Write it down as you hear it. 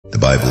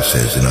Bible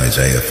says in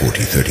Isaiah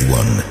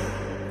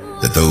 40:31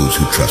 that those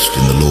who trust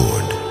in the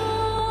Lord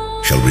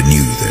shall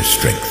renew their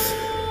strength.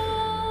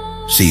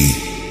 See,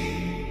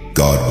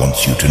 God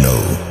wants you to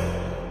know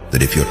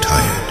that if you're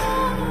tired,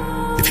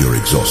 if you're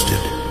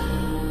exhausted,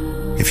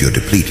 if you're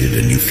depleted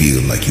and you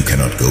feel like you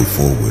cannot go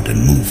forward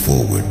and move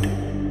forward,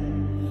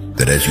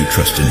 that as you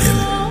trust in Him,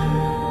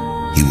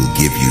 He will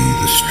give you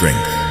the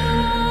strength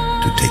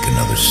to take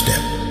another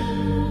step.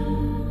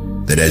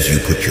 That as you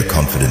put your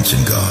confidence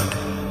in God,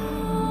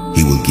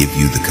 He will give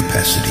you the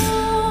capacity,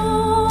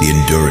 the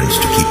endurance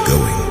to keep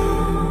going,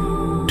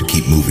 to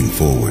keep moving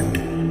forward,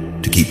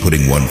 to keep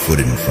putting one foot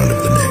in front of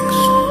the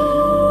next.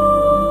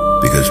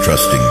 Because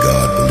trusting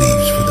God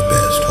believes for the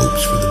best,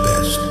 hopes for the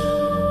best,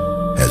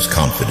 has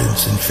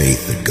confidence and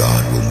faith that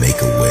God will make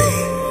a way,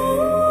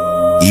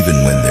 even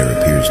when there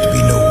appears to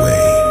be no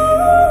way,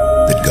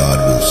 that God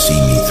will see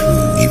me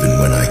through even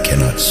when I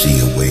cannot see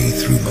a way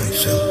through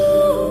myself.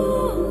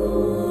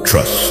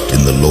 Trust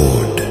in the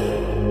Lord,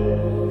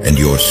 and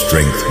your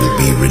strength will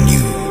be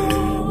renewed.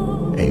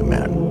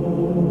 Amen.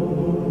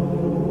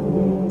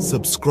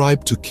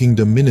 Subscribe to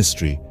Kingdom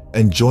Ministry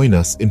and join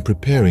us in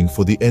preparing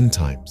for the end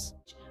times.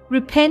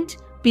 Repent,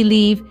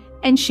 believe,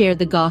 and share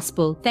the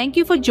gospel. Thank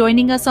you for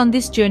joining us on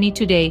this journey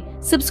today.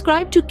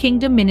 Subscribe to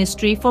Kingdom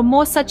Ministry for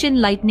more such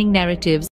enlightening narratives.